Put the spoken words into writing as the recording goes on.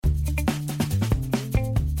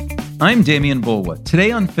I'm Damian Bulwa. Today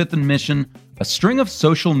on Fifth and Mission, a string of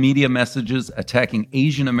social media messages attacking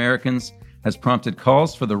Asian Americans has prompted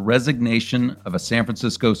calls for the resignation of a San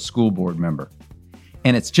Francisco school board member.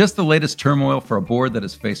 And it's just the latest turmoil for a board that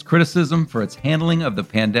has faced criticism for its handling of the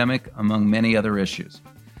pandemic, among many other issues.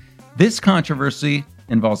 This controversy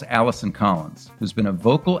involves Allison Collins, who's been a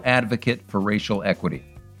vocal advocate for racial equity.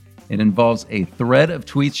 It involves a thread of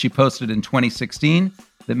tweets she posted in 2016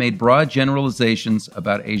 that made broad generalizations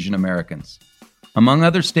about Asian Americans. Among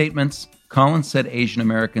other statements, Collins said Asian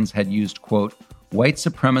Americans had used, quote, white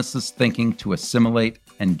supremacist thinking to assimilate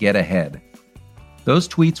and get ahead. Those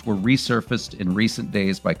tweets were resurfaced in recent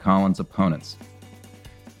days by Collins' opponents.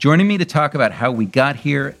 Joining me to talk about how we got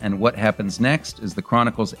here and what happens next is the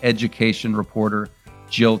Chronicle's education reporter,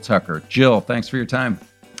 Jill Tucker. Jill, thanks for your time.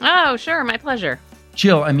 Oh, sure. My pleasure.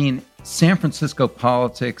 Jill, San Francisco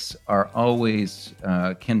politics are always,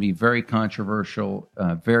 can be very controversial,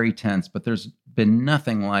 very tense, but there's been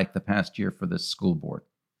nothing like the past year for this school board.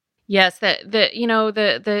 Yes,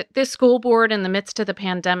 this school board in the midst of the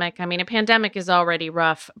pandemic. A pandemic is already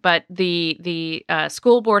rough, but the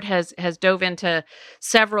school board has dove into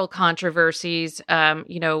several controversies,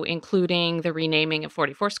 including the renaming of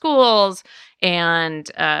 44 schools, and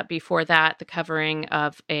before that, the covering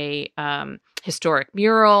of a historic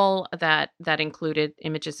mural that included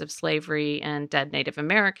images of slavery and dead Native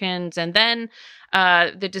Americans, and then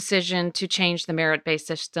the decision to change the merit-based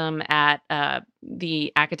system at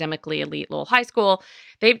the academically elite Lowell High School.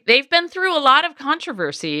 They've been through a lot of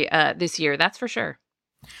controversy this year, that's for sure.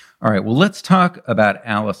 All right, well, let's talk about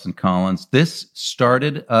Allison Collins. This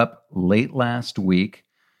started up late last week,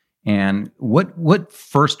 and what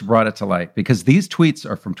first brought it to light? Because these tweets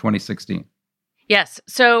are from 2016. Yes.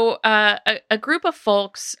 So a group of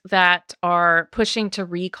folks that are pushing to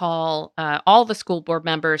recall all the school board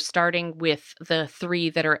members, starting with the three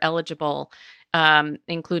that are eligible,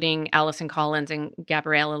 including Allison Collins and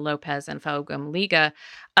Gabriela Lopez and Faugum Liga.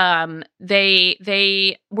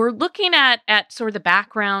 They were looking at sort of the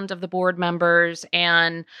background of the board members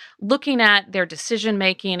and looking at their decision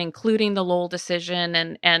making, including the Lowell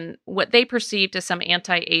decision and what they perceived as some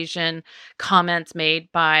anti-Asian comments made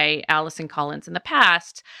by Allison Collins in the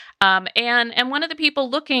past. And one of the people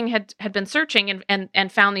looking had been searching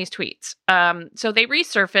and found these tweets. So they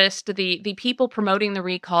resurfaced. The people promoting the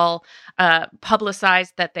recall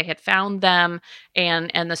publicized that they had found them,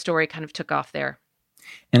 and the story kind of took off there.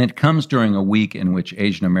 And it comes during a week in which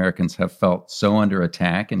Asian Americans have felt so under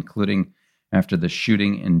attack, including after the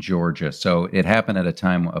shooting in Georgia. So it happened at a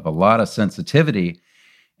time of a lot of sensitivity.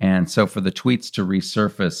 And so for the tweets to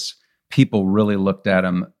resurface, people really looked at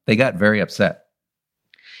them. They got very upset.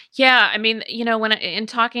 Yeah, when in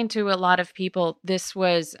talking to a lot of people, this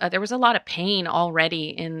was there was a lot of pain already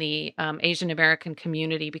in the Asian American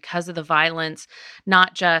community because of the violence,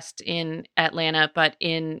 not just in Atlanta, but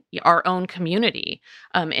in our own community,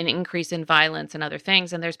 an increase in violence and other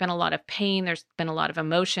things. And there's been a lot of pain. There's been a lot of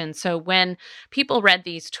emotion. So when people read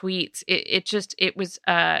these tweets, it was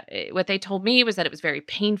what they told me was that it was very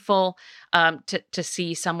painful to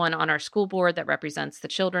see someone on our school board that represents the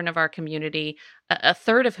children of our community, a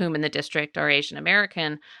third of whom in the district are Asian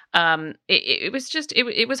American.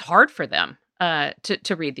 It was hard for them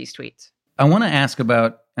to read these tweets. I want to ask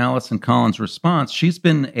about Allison Collins' response. She's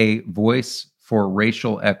been a voice for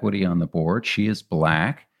racial equity on the board. She is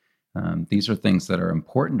Black. These are things that are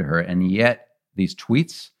important to her, and yet these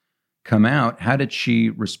tweets come out. How did she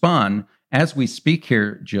respond? As we speak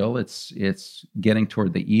here, Jill, it's getting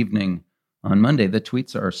toward the evening on Monday. The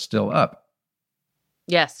tweets are still up.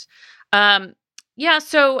 Yes.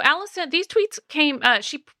 So Allison, these tweets came,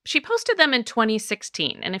 she posted them in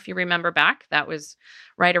 2016. And if you remember back, that was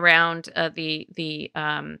right around the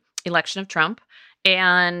election of Trump.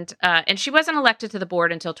 And she wasn't elected to the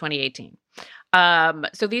board until 2018.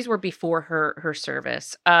 So these were before her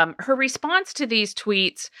service. Her response to these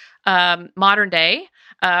tweets, modern day,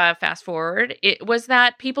 fast forward, it was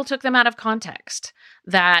that people took them out of context,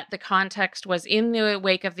 that the context was in the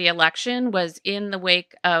wake of the election, was in the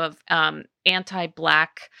wake of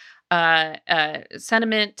anti-Black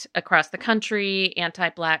sentiment across the country,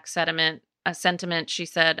 anti-Black sentiment, she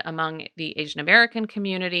said, among the Asian American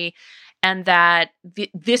community, and that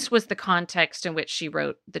this was the context in which she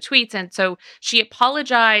wrote the tweets. And so she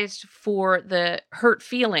apologized for the hurt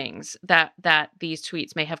feelings that these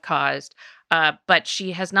tweets may have caused, but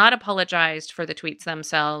she has not apologized for the tweets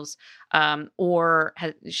themselves,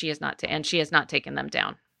 she has not taken them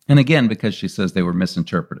down. And again, because she says they were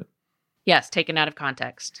misinterpreted. Yes, taken out of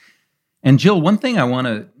context. And Jill, one thing I want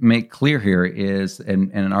to make clear here is,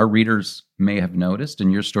 and our readers may have noticed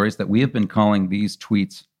in your stories, that we have been calling these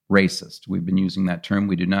tweets racist. We've been using that term.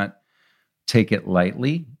 We do not take it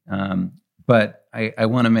lightly. But I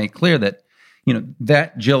want to make clear that,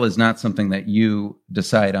 that, Jill, is not something that you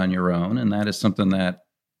decide on your own. And that is something that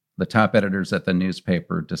the top editors at the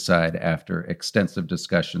newspaper decide after extensive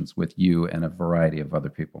discussions with you and a variety of other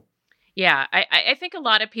people. Yeah, I think a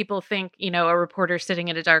lot of people think, a reporter sitting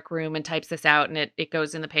in a dark room and types this out and it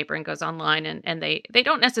goes in the paper and goes online, and they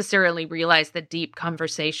don't necessarily realize the deep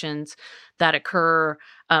conversations that occur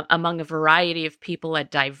among a variety of people, a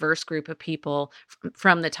diverse group of people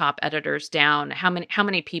from the top editors down. How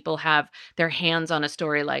many people have their hands on a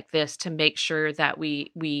story like this to make sure that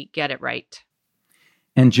we get it right?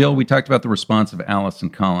 And Jill, we talked about the response of Allison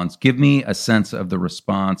Collins. Give me a sense of the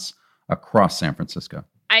response across San Francisco.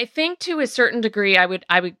 I think to a certain degree, I would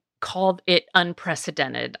call it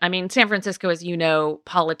unprecedented. I mean, San Francisco, as you know,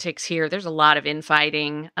 politics here, there's a lot of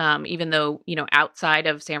infighting. Even though, outside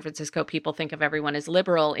of San Francisco, people think of everyone as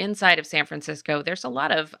liberal. Inside of San Francisco, there's a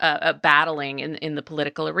lot of battling in the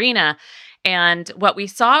political arena. And what we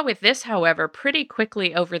saw with this, however, pretty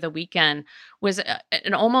quickly over the weekend was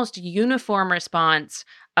an almost uniform response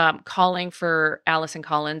calling for Allison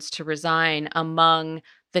Collins to resign among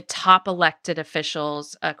the top elected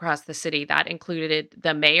officials across the city. That included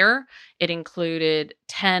the mayor. It included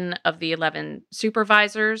 10 of the 11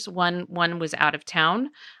 supervisors. One was out of town.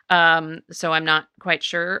 So I'm not quite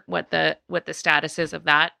sure what the status is of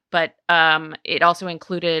that. But it also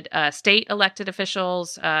included state elected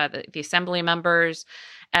officials, the assembly members,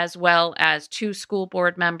 as well as 2 school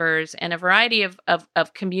board members and a variety of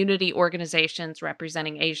community organizations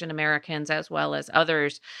representing Asian Americans as well as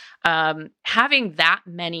others. Having that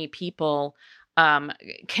many people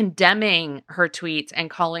condemning her tweets and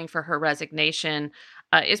calling for her resignation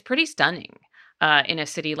is pretty stunning. In a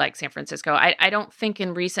city like San Francisco, I don't think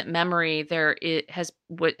in recent memory has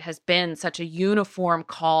been such a uniform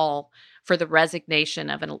call for the resignation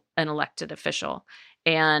of an elected official.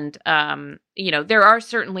 And, there are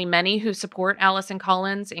certainly many who support Allison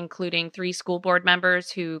Collins, including 3 school board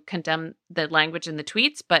members who condemn the language in the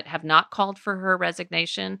tweets, but have not called for her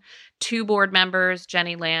resignation. 2 board members,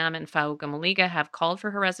 Jenny Lam and Fauga Maliga, have called for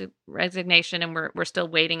her resignation, and we're still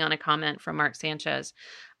waiting on a comment from Mark Sanchez.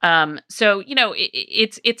 So,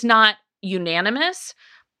 it's not unanimous,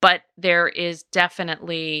 but there is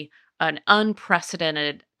definitely an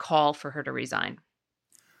unprecedented call for her to resign.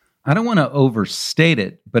 I don't want to overstate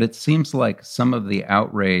it, but it seems like some of the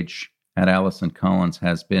outrage at Allison Collins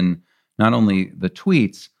has been not only the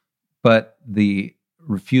tweets, but the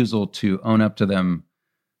refusal to own up to them,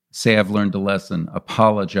 say, I've learned a lesson,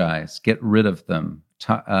 apologize, get rid of them,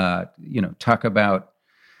 talk about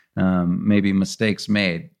maybe mistakes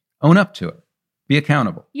made, own up to it, be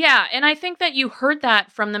accountable. Yeah, and I think that you heard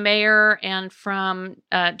that from the mayor and from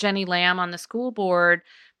Jenny Lam on the school board,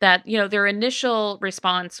 that, their initial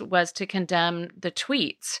response was to condemn the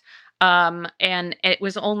tweets. And it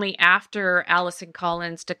was only after Allison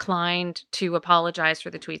Collins declined to apologize for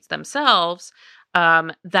the tweets themselves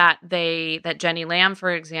that Jenny Lam, for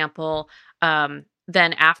example,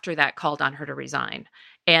 then after that called on her to resign.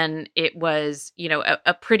 And it was,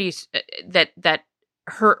 a pretty that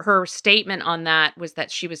her statement on that was that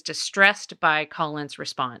she was distressed by Collins'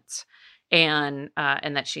 response. And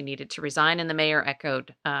that she needed to resign, and the mayor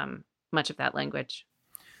echoed much of that language.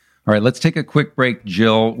 All right, let's take a quick break,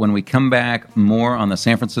 Jill. When we come back, more on the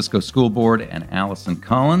San Francisco School Board and Allison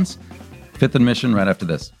Collins. Fifth and Mission right after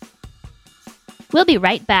this. We'll be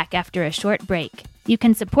right back after a short break. You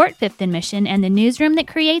can support Fifth and Mission and the newsroom that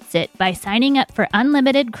creates it by signing up for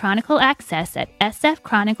unlimited Chronicle access at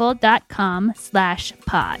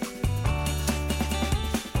sfchronicle.com/pod.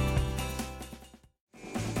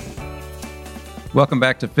 Welcome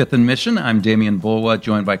back to Fifth and Mission. I'm Damian Bulwa,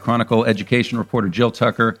 joined by Chronicle education reporter Jill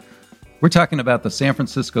Tucker. We're talking about the San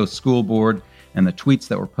Francisco School Board and the tweets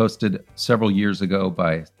that were posted several years ago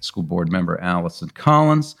by school board member Allison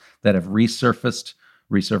Collins that have resurfaced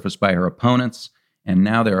by her opponents. And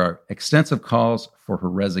now there are extensive calls for her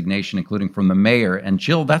resignation, including from the mayor. And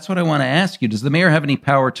Jill, that's what I want to ask you. Does the mayor have any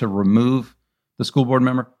power to remove the school board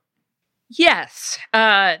member? Yes,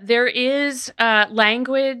 there is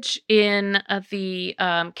language in the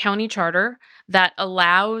county charter that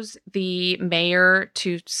allows the mayor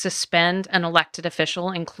to suspend an elected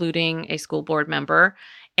official, including a school board member,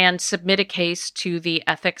 and submit a case to the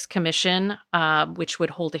Ethics Commission, which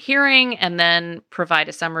would hold a hearing and then provide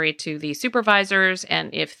a summary to the supervisors. And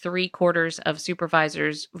if 3/4 of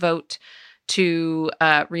supervisors vote to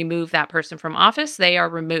remove that person from office, they are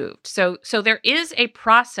removed. So there is a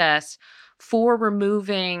process for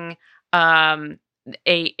removing a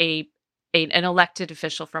an elected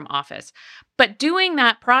official from office. But doing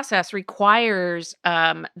that process requires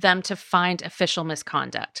them to find official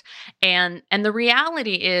misconduct. And the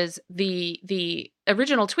reality is the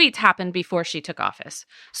original tweets happened before she took office.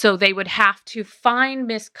 So they would have to find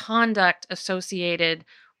misconduct associated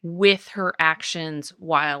with her actions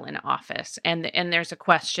while in office. And there's a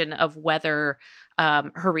question of whether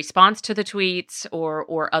her response to the tweets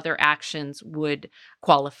or other actions would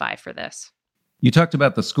qualify for this. You talked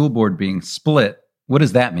about the school board being split. What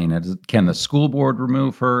does that mean? Can the school board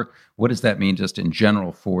remove her? What does that mean just in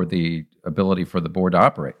general for the ability for the board to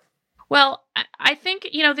operate? Well, I think,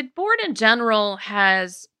 the board in general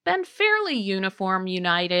has been fairly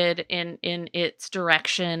united in its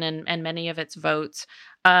direction and many of its votes.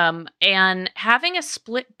 And having a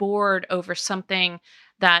split board over something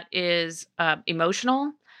that is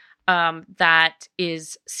emotional, that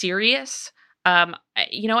is serious,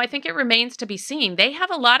 I think it remains to be seen. They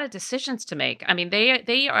have a lot of decisions to make. I mean,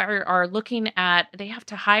 they are looking at, they have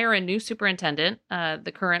to hire a new superintendent.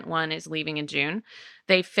 The current one is leaving in June.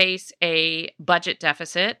 They face a budget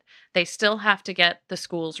deficit. They still have to get the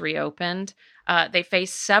schools reopened. They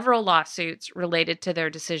face several lawsuits related to their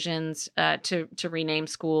decisions to rename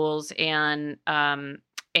schools and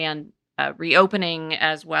reopening,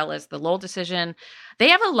 as well as the Lowell decision. They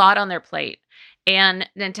have a lot on their plate. And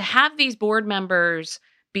then to have these board members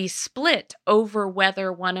be split over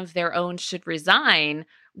whether one of their own should resign,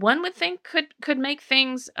 one would think could make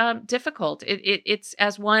things difficult. It's,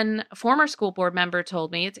 as one former school board member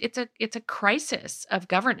told me, it's a crisis of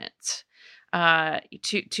governance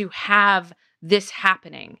to have this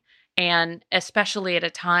happening, and especially at a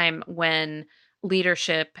time when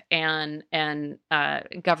leadership and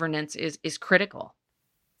governance is critical.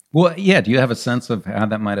 Well, yeah. Do you have a sense of how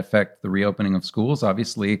that might affect the reopening of schools?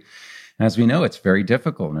 Obviously, as we know, it's very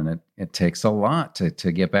difficult, and it takes a lot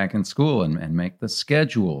to get back in school and make the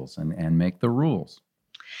schedules and make the rules.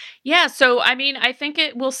 Yeah, so I mean, I think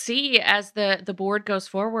we'll see as the board goes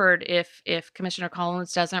forward if Commissioner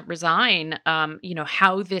Collins doesn't resign,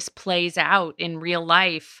 how this plays out in real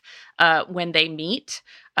life when they meet,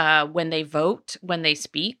 when they vote, when they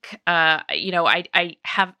speak. We're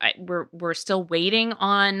still waiting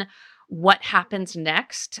on what happens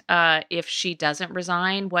next if she doesn't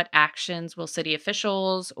resign. What actions will city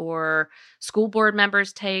officials or school board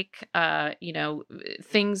members take?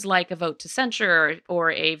 Things like a vote to censure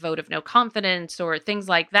or a vote of no confidence or things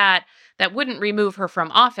like that wouldn't remove her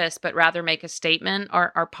from office, but rather make a statement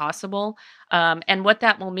are possible. And what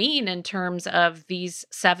that will mean in terms of these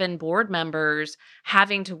 7 board members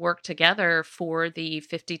having to work together for the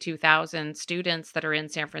 52,000 students that are in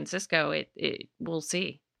San Francisco, we'll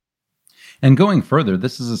see. And going further,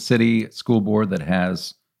 this is a city school board that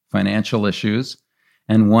has financial issues,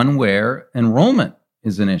 and one where enrollment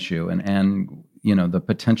is an issue, and the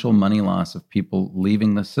potential money loss of people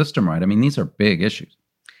leaving the system. Right? I mean, these are big issues.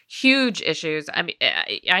 Huge issues. I mean,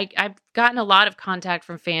 I've gotten a lot of contact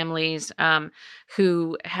from families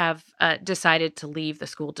who have decided to leave the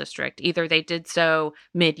school district. Either they did so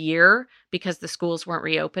mid-year because the schools weren't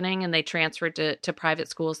reopening and they transferred to private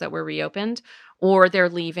schools that were reopened, or they're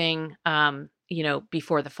leaving,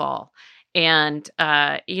 before the fall. And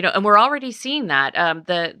and we're already seeing that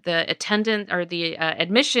the attendant or the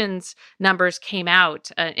admissions numbers came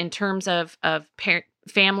out in terms of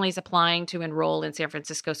families applying to enroll in San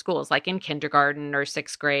Francisco schools, like in kindergarten or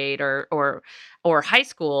 6th grade or high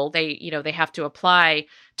school. They have to apply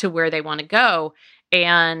to where they want to go.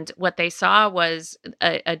 And what they saw was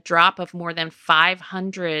a drop of more than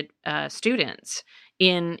 500 students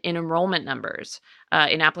in enrollment numbers,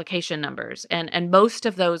 in application numbers, and most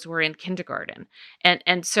of those were in kindergarten.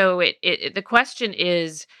 And so the question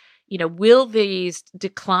is, will these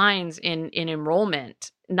declines in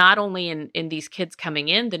enrollment, not only in these kids coming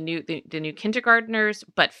in, the new kindergartners,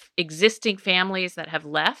 but existing families that have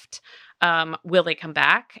left, will they come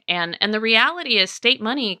back? And the reality is state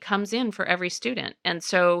money comes in for every student. And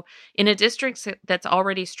so in a district that's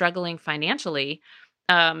already struggling financially,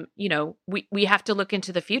 we have to look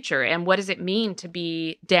into the future. And what does it mean to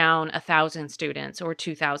be down 1,000 students or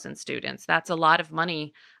 2,000 students? That's a lot of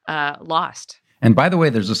money lost. And by the way,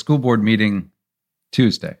 there's a school board meeting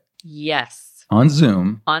Tuesday. Yes. On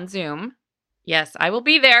Zoom. On Zoom. Yes, I will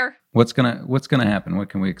be there. What's gonna happen? What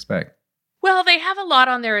can we expect? Well, they have a lot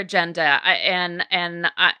on their agenda, and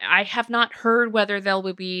I have not heard whether there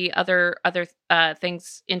will be other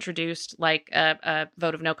things introduced, like a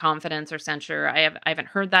vote of no confidence or censure. I haven't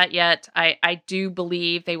heard that yet. I do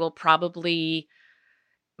believe they will probably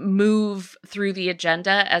move through the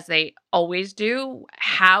agenda as they always do.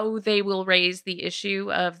 How they will raise the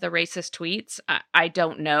issue of the racist tweets, I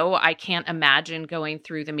don't know. I can't imagine going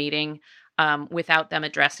through the meeting without them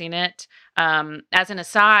addressing it. As an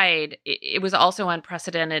aside, it was also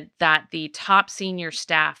unprecedented that the top senior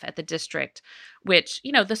staff at the district, which,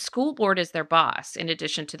 the school board is their boss, in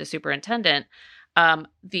addition to the superintendent,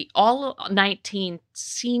 the all 19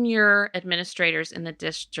 senior administrators in the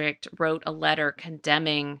district wrote a letter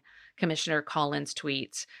condemning Commissioner Collins'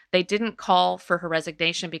 tweets. They didn't call for her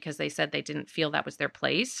resignation because they said they didn't feel that was their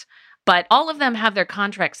place. But all of them have their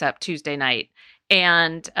contracts up Tuesday night.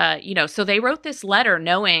 And, so they wrote this letter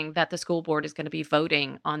knowing that the school board is going to be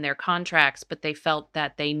voting on their contracts, but they felt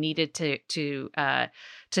that they needed to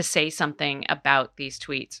say something about these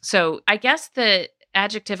tweets. So I guess the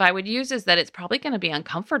adjective I would use is that it's probably going to be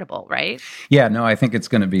uncomfortable, right? Yeah, no, I think it's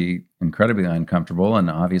going to be incredibly uncomfortable. And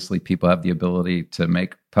obviously people have the ability to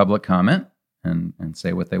make public comment and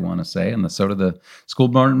say what they want to say. And so do the school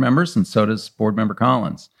board members, and so does board member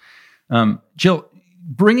Collins. Jill,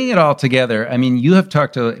 bringing it all together, I mean, you have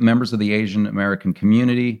talked to members of the Asian American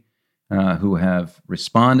community who have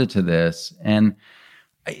responded to this. And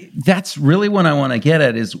that's really what I want to get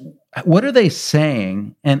at is, what are they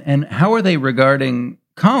saying and how are they regarding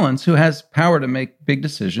Collins, who has power to make big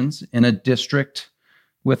decisions in a district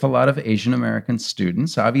with a lot of Asian American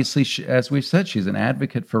students? Obviously, as we've said, she's an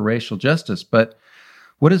advocate for racial justice. But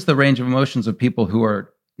what is the range of emotions of people who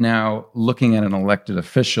are now looking at an elected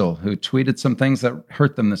official who tweeted some things that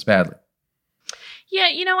hurt them this badly? Yeah,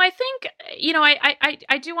 I think,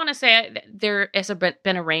 I do want to say there has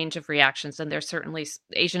been a range of reactions, and there's certainly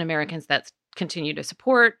Asian Americans that continue to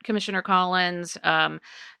support Commissioner Collins.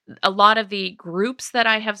 A lot of the groups that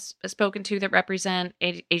I have spoken to that represent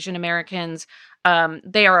Asian Americans,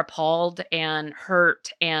 they are appalled and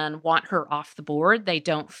hurt and want her off the board. They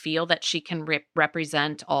don't feel that she can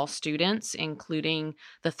represent all students, including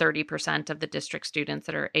the 30% of the district students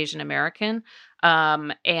that are Asian American,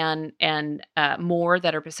 and more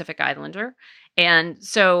that are Pacific Islander. And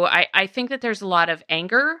so I think that there's a lot of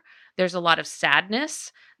anger, there's a lot of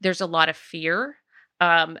sadness, there's a lot of fear.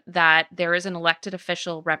 That there is an elected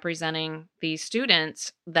official representing these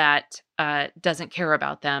students that doesn't care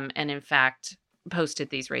about them and, in fact, posted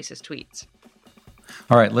these racist tweets.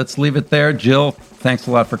 All right, let's leave it there. Jill, thanks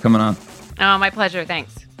a lot for coming on. Oh, my pleasure.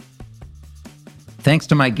 Thanks. Thanks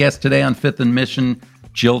to my guest today on Fifth and Mission,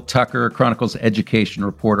 Jill Tucker, Chronicle's education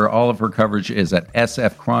reporter. All of her coverage is at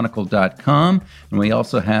sfchronicle.com. And we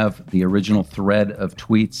also have the original thread of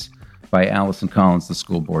tweets by Allison Collins, the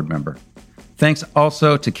school board member. Thanks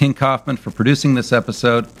also to King Kaufman for producing this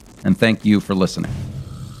episode, and thank you for listening.